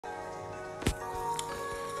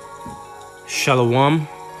Shalom,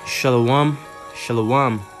 shalom,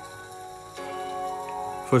 shalom.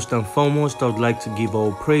 First and foremost, I would like to give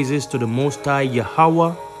all praises to the Most High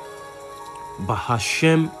Yahweh,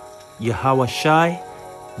 Bahashem, Yahweh Shai,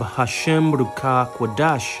 Bahashem Ruka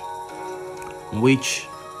Kwadash, which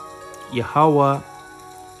Yahweh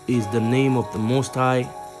is the name of the Most High,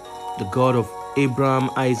 the God of Abraham,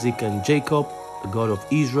 Isaac, and Jacob, the God of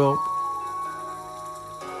Israel.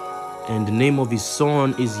 And the name of his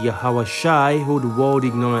son is Yahweh Shai, who the world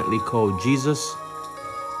ignorantly called Jesus.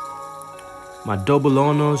 My double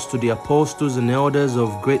honors to the apostles and elders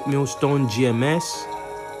of Great Millstone GMS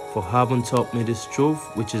for having taught me this truth,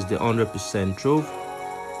 which is the 100% truth.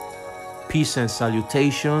 Peace and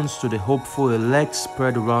salutations to the hopeful elect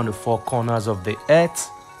spread around the four corners of the earth,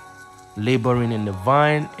 laboring in the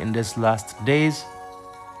vine in these last days.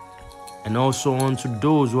 And also unto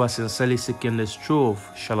those who are sincerely seeking this truth.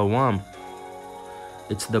 Shalom.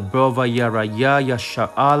 It's the brother Yaraya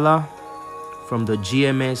Yasha'Allah from the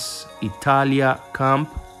GMS Italia camp.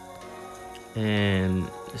 And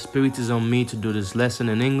the Spirit is on me to do this lesson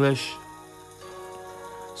in English.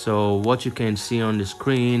 So what you can see on the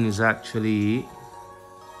screen is actually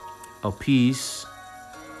a piece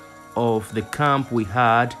of the camp we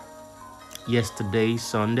had yesterday,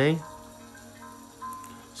 Sunday.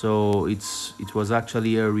 So it was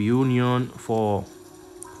actually a reunion for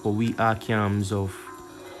we Akiams of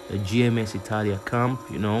the GMS Italia camp.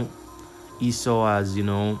 You know, Esau has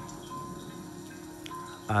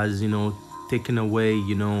taken away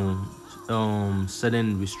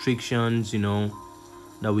certain restrictions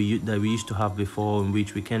that we used to have before, in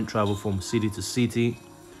which we can't travel from city to city.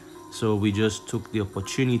 So we just took the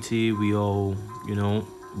opportunity. We all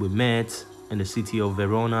we met in the city of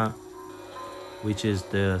Verona, which is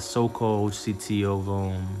the so-called city of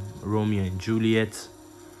Romeo and Juliet,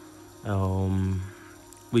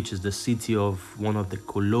 which is the city of one of the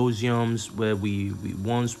Colosseums where we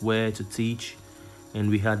once were to teach, and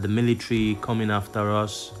we had the military coming after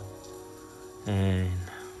us. And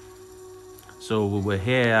so we were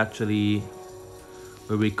here actually.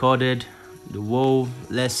 We recorded the whole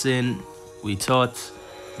lesson. We taught.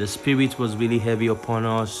 The Spirit was really heavy upon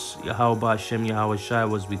us. Yahweh Hashem, Yahweh Shai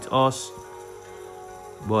was with us.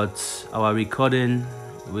 But our recording,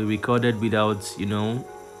 we recorded without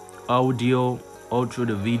audio all through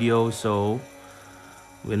the video, so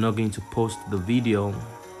we're not going to post the video.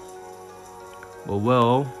 But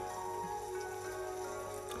well,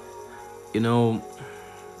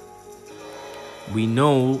 we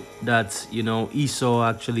know that Esau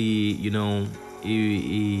actually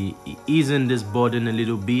he easing this burden a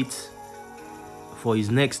little bit for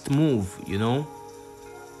his next move,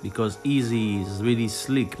 because Easy is really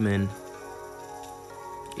slick, man.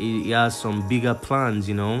 He has some bigger plans,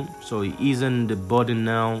 so he isn't the burden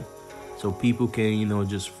now, so people can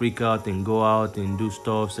just freak out and go out and do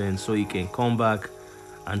stuff, and so he can come back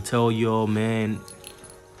and tell you, man,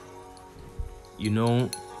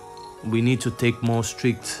 we need to take more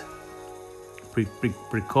strict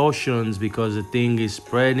precautions because the thing is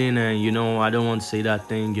spreading, and I don't want to say that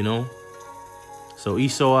thing, So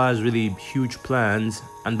Esau has really huge plans,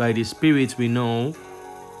 and by the Spirit we know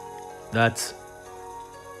that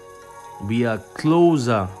we are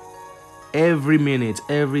closer every minute,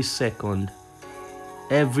 every second,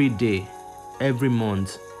 every day, every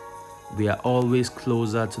month. We are always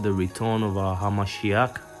closer to the return of our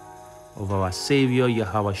Hamashiach, of our Savior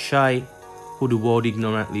Yahweh Shai, who the world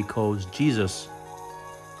ignorantly calls Jesus.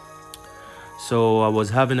 So I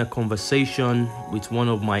was having a conversation with one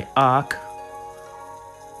of my ARC,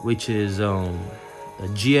 which is the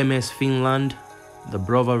GMS Finland, the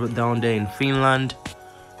brother down there in Finland.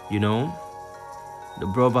 The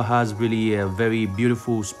brother has really a very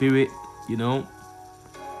beautiful spirit,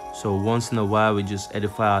 so once in a while we just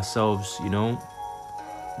edify ourselves,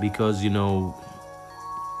 because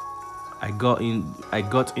I got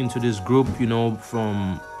into this group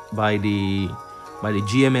from by the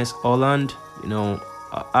GMS Holland,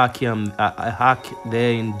 I hack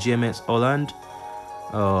there in GMS Holland.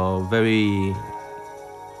 Very,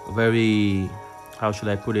 how should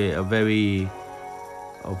I put it, a very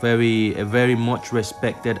much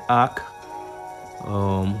respected ARC,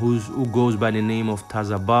 who goes by the name of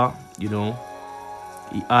Tazaba. He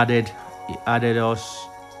added us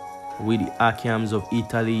with the Akiams of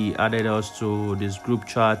Italy. He added us to this group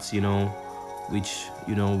chats, which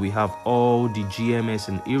we have all the GMS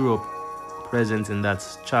in Europe present in that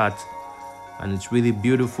chat. And it's really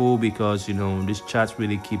beautiful because this chat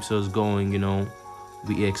really keeps us going.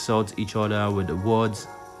 We exalt each other with the words,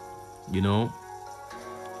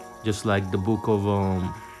 just like the book of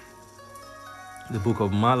The book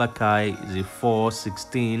of Malachi is a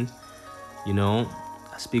 4:16, you know,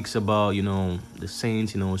 speaks about, you know, the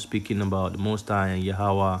saints, you know, speaking about the Most High, and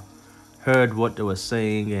Yahweh heard what they were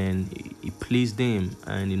saying, and it pleased him,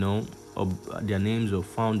 and, you know, their names were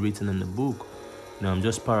found written in the book. You know, I'm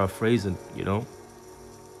just paraphrasing, you know.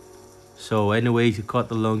 So anyway, to cut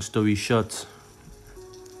the long story short,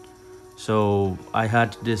 so I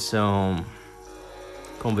had this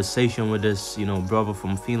conversation with this, you know, brother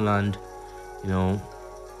from Finland, you know.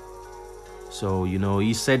 So, you know,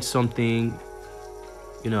 he said something,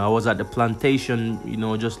 you know, I was at the plantation, you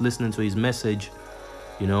know, just listening to his message,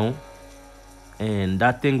 you know, and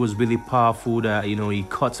that thing was really powerful that, you know, he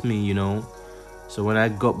cut me, you know. So when I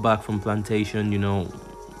got back from plantation, you know,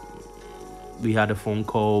 we had a phone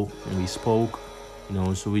call and we spoke, you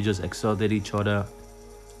know, so we just exalted each other.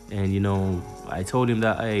 And, you know, I told him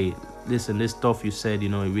that, hey, listen, this stuff you said, you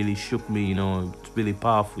know, it really shook me, you know, it's really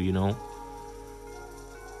powerful, you know.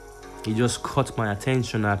 He just caught my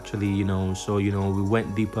attention, actually, you know. So, you know, we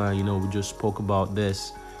went deeper, you know, we just spoke about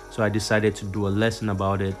this. So I decided to do a lesson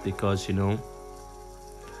about it because, you know,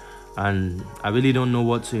 and I really don't know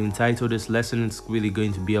what to entitle this lesson. It's really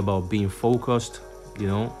going to be about being focused, you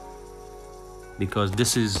know, because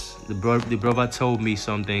this is, the brother told me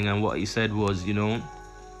something, and what he said was, you know,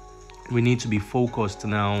 we need to be focused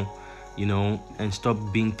now, you know, and stop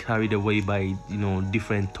being carried away by, you know,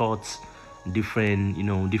 different thoughts, different, you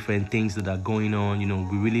know, different things that are going on. You know,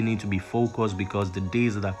 we really need to be focused because the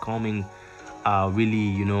days that are coming are really,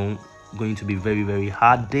 you know, going to be very, very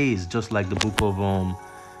hard days. Just like the book of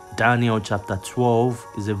Daniel chapter 12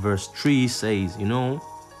 is a verse 3 says, you know.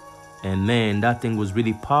 And man, that thing was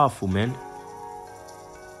really powerful, man,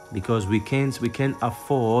 because we can't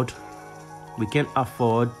afford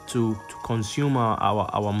to consume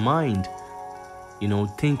our mind, you know,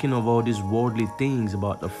 thinking of all these worldly things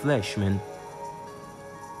about the flesh, man.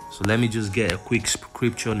 So let me just get a quick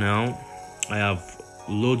scripture now. I have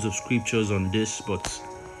loads of scriptures on this, but,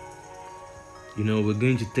 you know, we're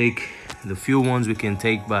going to take the few ones we can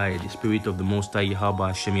take by the Spirit of the Most High Yahweh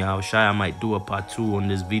Hashem Yahushai. I might do a part 2 on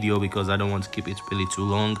this video because I don't want to keep it really too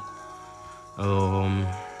long.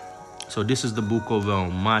 So this is the book of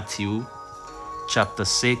Matthew chapter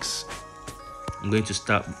 6. I'm going to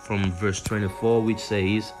start from verse 24, which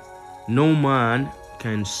says, "No man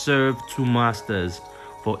can serve two masters,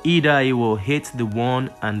 for either he will hate the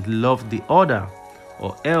one and love the other,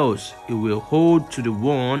 or else he will hold to the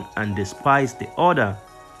one and despise the other.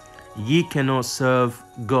 Ye cannot serve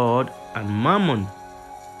God and mammon."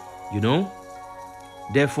 You know,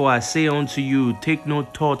 "Therefore I say unto you, take no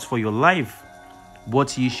thought for your life,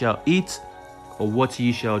 what ye shall eat, or what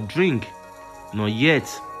ye shall drink, nor yet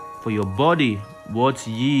for your body, what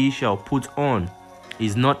ye shall put on.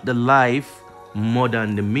 Is not the life more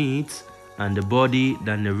than the meat, and the body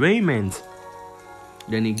than the raiment?"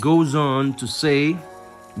 Then it goes on to say,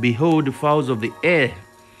 "Behold the fowls of the air,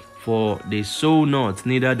 for they sow not,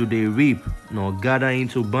 neither do they reap, nor gather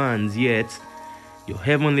into barns, yet your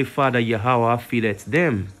heavenly Father Yahweh feedeth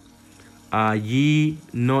them. Are ye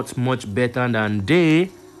not much better than they?"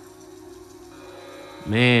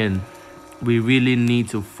 Man, we really need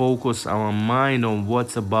to focus our mind on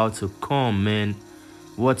what's about to come, man.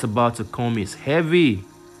 What's about to come is heavy.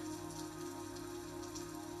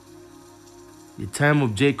 The time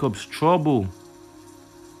of Jacob's trouble,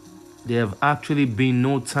 there have actually been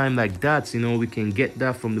no time like that. You know, we can get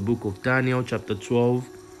that from the book of Daniel chapter 12.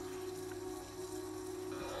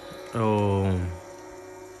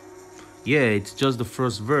 Yeah, it's just the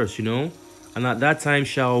first verse, you know. "And at that time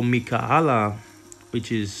shall Mikaela,"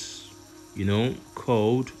 which is, you know,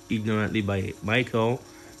 called ignorantly by Michael,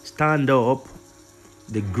 "stand up,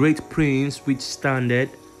 the great prince which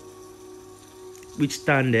standeth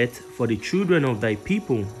for the children of thy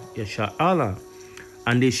people, Yasha'Allah.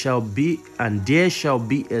 And there shall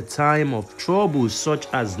be a time of trouble such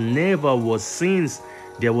as never was since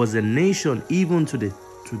there was a nation, even to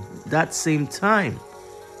that same time."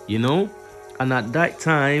 You know, "And at that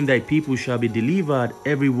time thy people shall be delivered,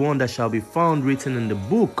 every one that shall be found written in the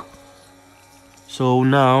book." So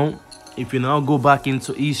now, if you now go back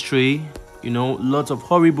into history, you know, lots of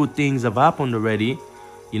horrible things have happened already.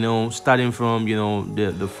 You know, starting from, you know,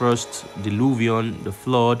 the first diluvian, the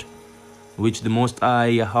flood, which the Most High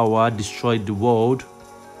Yahweh destroyed the world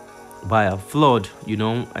by a flood, you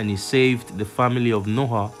know, and he saved the family of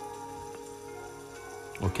Noah.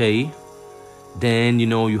 Okay. Then, you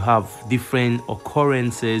know, you have different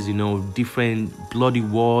occurrences, you know, different bloody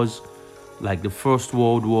wars, like the First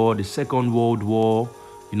World War, the Second World War,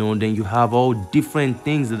 you know. Then you have all different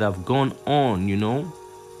things that have gone on, you know.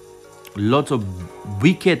 Lots of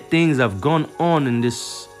wicked things have gone on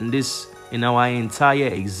in our entire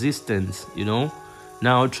existence, you know.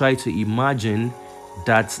 Now try to imagine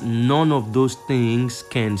that none of those things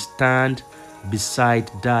can stand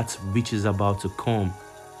beside that which is about to come.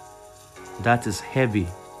 That is heavy.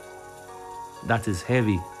 That is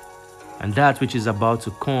heavy. And that which is about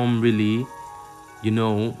to come, really, you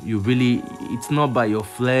know, it's not by your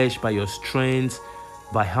flesh, by your strength,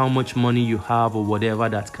 by how much money you have or whatever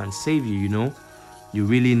that can save you, you know. You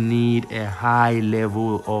really need a high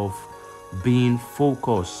level of being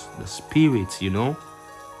focused, the spirit, you know.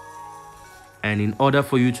 And in order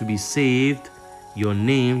for you to be saved, your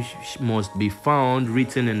name must be found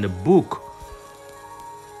written in the book.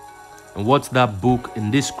 And what's that book?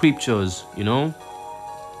 In these scriptures, you know,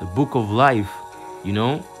 the book of life, you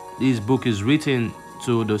know. This book is written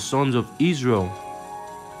to the sons of Israel.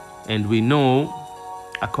 And we know,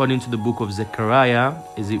 according to the book of Zechariah,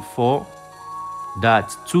 is it 4, that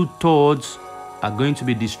 2/3 are going to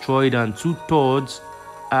be destroyed and 2/3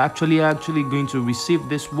 are actually going to receive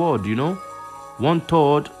this word, you know.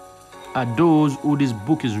 1/3 are those who this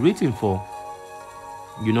book is written for,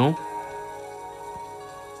 you know.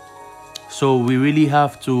 So we really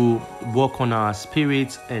have to work on our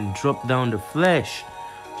spirits and drop down the flesh,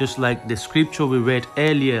 just like the scripture we read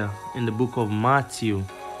earlier in the book of Matthew.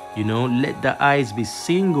 You know, let the eyes be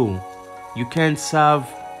single. You can't serve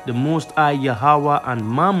the Most High Yahweh and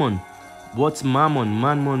Mammon. What's Mammon?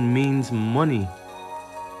 Mammon means money,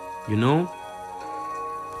 you know.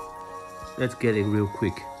 Let's get it real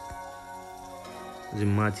quick. It's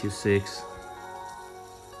in Matthew 6.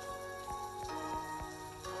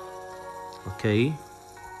 Okay.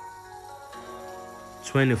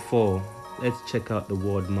 24. Let's check out the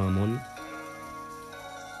word mammon.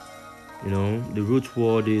 You know, the root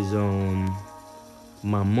word is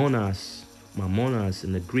mammonas. Mammonas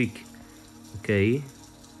in the Greek. Okay.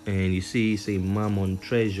 And you see, say mammon,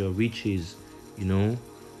 treasure, riches, you know,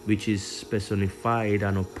 which is personified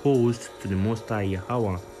and opposed to the Most High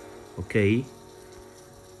Yahweh. Okay.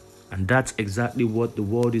 And that's exactly what the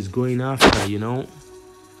world is going after, you know.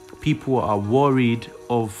 People are worried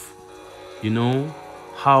of, you know,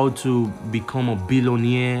 how to become a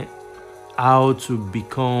billionaire, how to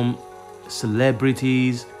become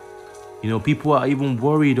celebrities. You know, people are even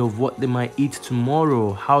worried of what they might eat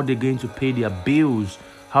tomorrow, how they're going to pay their bills,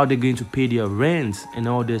 how they're going to pay their rent and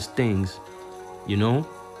all these things, you know.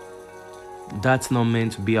 That's not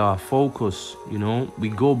meant to be our focus, you know. We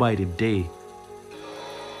go by the day.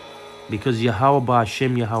 Because Yahweh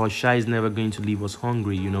Ba'Hashem, Yahweh Shai is never going to leave us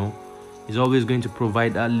hungry, you know. He's always going to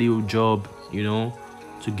provide that little job, you know,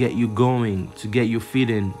 to get you going, to get you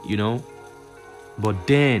feeding, you know. But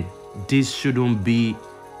then, this shouldn't be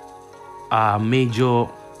our major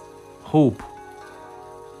hope.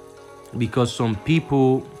 Because some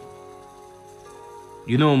people,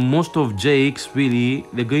 you know, most of Jakes, really,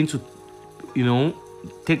 they're going to, you know,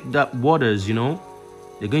 take that waters, you know.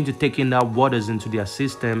 They're going to take in that waters into their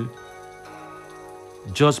system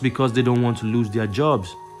just because they don't want to lose their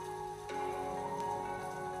jobs.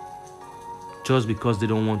 Just because they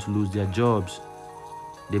don't want to lose their jobs.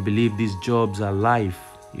 They believe these jobs are life,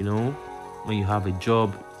 you know. When you have a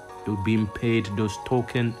job, you're being paid those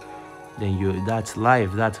tokens, then that's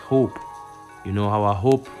life, that's hope. You know, our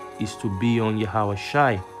hope is to be on Yahweh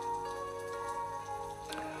Shai.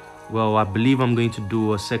 Well, I believe I'm going to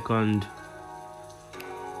do a second,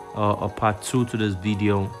 a part 2 to this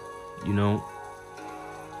video, you know.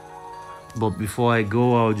 But before I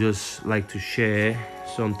go, I'll just like to share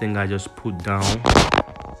something I just put down,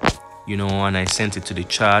 you know, and I sent it to the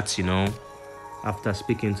chat, you know, after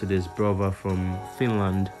speaking to this brother from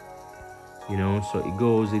Finland, you know. So it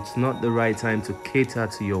goes, it's not the right time to cater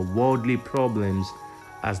to your worldly problems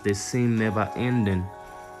as they seem never ending,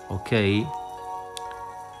 okay?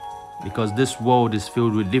 Because this world is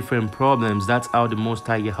filled with different problems. That's how the Most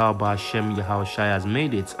High Yahweh Hashem, Yahweh Shai has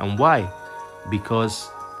made it. And why? Because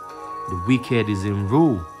the wicked is in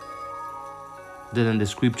rule. Doesn't the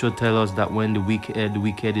scripture tell us that when the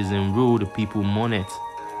wicked is in rule, the people mourn it?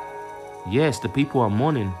 Yes, the people are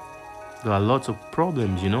mourning. There are lots of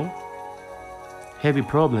problems, you know, heavy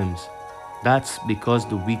problems. That's because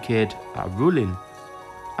the wicked are ruling.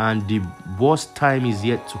 And the worst time is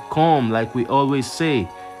yet to come. Like we always say,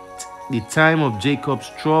 the time of Jacob's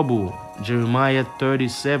trouble. Jeremiah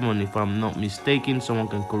 37, if I'm not mistaken, someone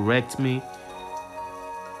can correct me.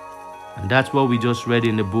 And that's what we just read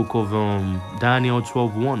in the book of Daniel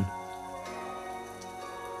 12:1.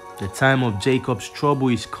 The time of Jacob's trouble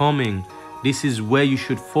is coming. This is where you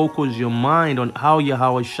should focus your mind on how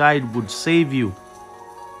Yahweh Shai would save you,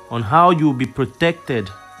 on how you'll be protected,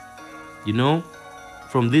 You know,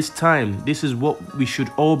 from this time, this is what we should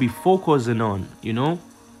all be focusing on, you know.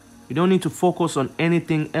 You don't need to focus on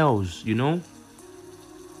anything else, you know.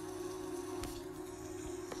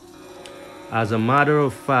 As a matter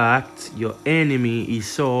of fact, your enemy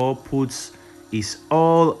Esau puts his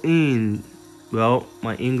all in. Well,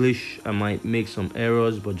 my English, I might make some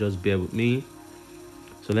errors, but just bear with me.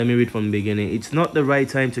 So let me read from the beginning. It's not the right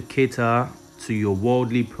time to cater to your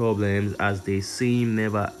worldly problems, as they seem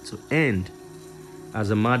never to end.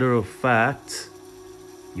 As a matter of fact,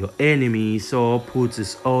 your enemy Esau puts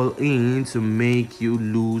his all in to make you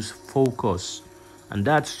lose focus. And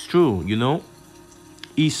that's true, you know.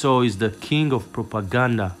 Esau is the king of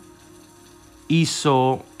propaganda.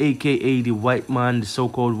 Esau, aka the white man, the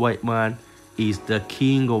so-called white man, is the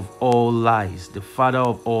king of all lies, the father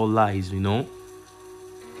of all lies, you know.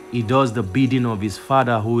 He does the bidding of his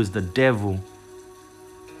father, who is the devil.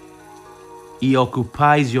 He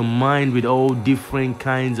occupies your mind with all different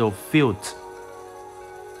kinds of filth.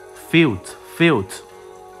 Filth.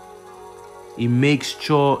 He makes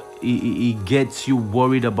sure he gets you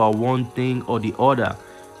worried about one thing or the other,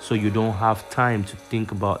 so you don't have time to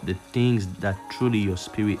think about the things that truly your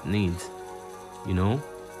spirit needs, you know.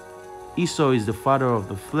 Esau is the father of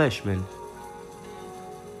the flesh, man.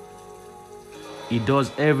 He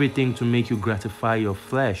does everything to make you gratify your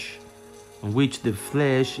flesh, in which the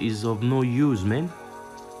flesh is of no use, man.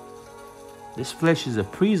 This flesh is a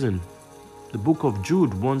prison. The book of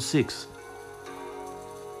Jude 1:6.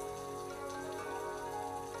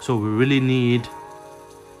 So we really need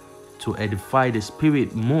to edify the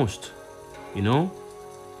spirit most, you know.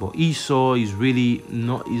 But Esau is really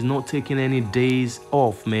not taking any days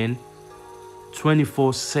off, man.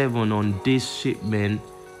 24/7 on this shit, man.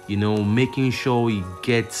 You know, making sure he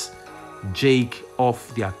gets Jake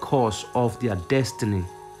off their course, off their destiny.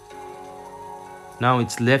 Now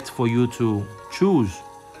it's left for you to choose.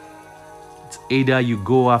 It's either you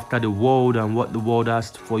go after the world and what the world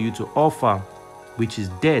has for you to offer, which is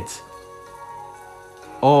death,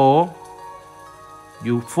 or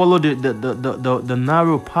you follow the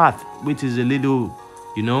narrow path, which is a little,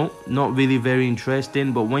 you know, not really very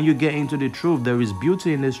interesting. But when you get into the truth, there is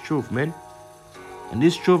beauty in this truth, man. And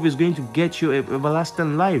this truth is going to get you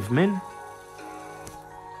everlasting life, man.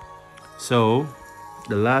 So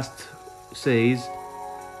the last says,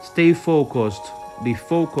 stay focused, be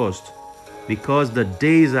focused, because the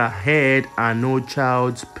days ahead are no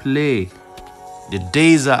child's play. The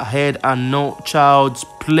days ahead are no child's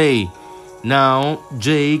play. Now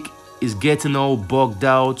Jake is getting all bugged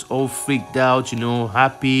out, all freaked out, you know,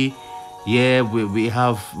 happy. Yeah, we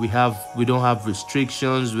don't have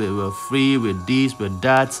restrictions. We're free. We're this, we're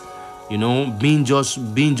that. You know, being just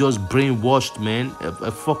brainwashed, man.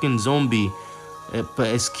 A fucking zombie.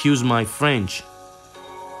 Excuse my French.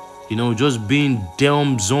 You know, just being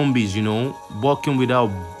dumb zombies. You know, walking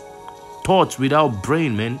without thoughts, without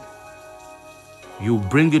brain, man. You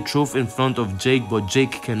bring the truth in front of Jake, but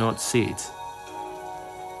Jake cannot see it.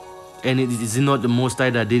 And is it not the Most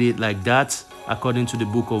High that did it like that? According to the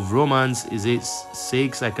book of Romans, is it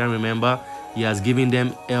 6? I can't remember. He has given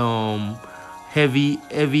them heavy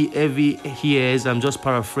ears. I'm just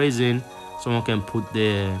paraphrasing. Someone can put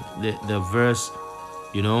the verse,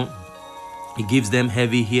 you know. He gives them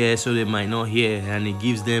heavy ears so they might not hear, and he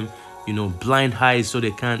gives them, you know, blind eyes so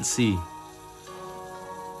they can't see.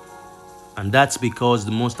 And that's because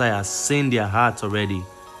the Most High has seen their hearts already,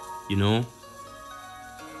 you know.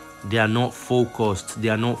 They are not focused. They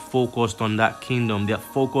are not focused on that kingdom. They are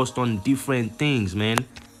focused on different things, man.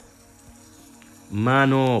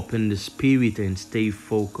 Man up in the spirit and stay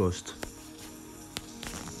focused.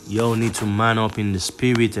 Y'all need to man up in the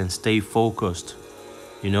spirit and stay focused.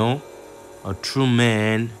 You know, a true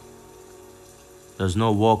man does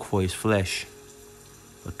not walk for his flesh.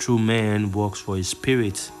 A true man walks for his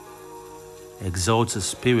spirit, exalts his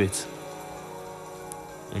spirit.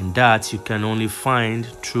 And that you can only find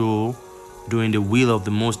through doing the will of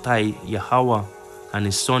the Most High Yahweh and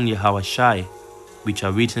His Son Yahawashi, which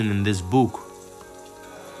are written in this book.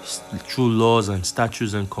 True laws and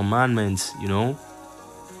statutes and commandments, you know.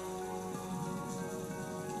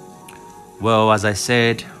 Well, as I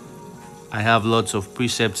said, I have lots of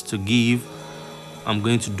precepts to give. I'm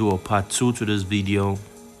going to do a part 2 to this video.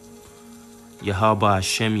 Yahweh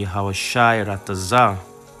Hashem Yahawashi Ratazah.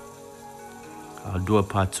 I'll do a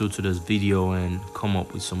part 2 to this video and come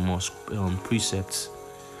up with some more precepts.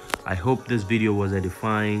 I hope this video was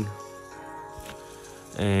edifying.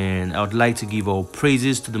 And I would like to give all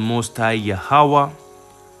praises to the Most High Yahweh,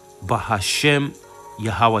 Bahashem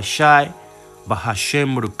Yahawashi,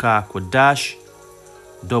 Bahashem Ruka Kodash,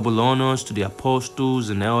 Double honors to the apostles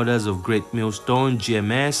and elders of Great Millstone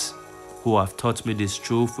GMS who have taught me this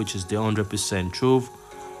truth, which is the 100% truth.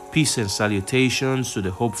 Peace and salutations to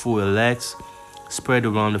the hopeful elects spread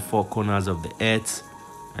around the four corners of the earth.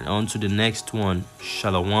 And on to the next one.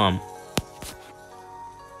 Shalom.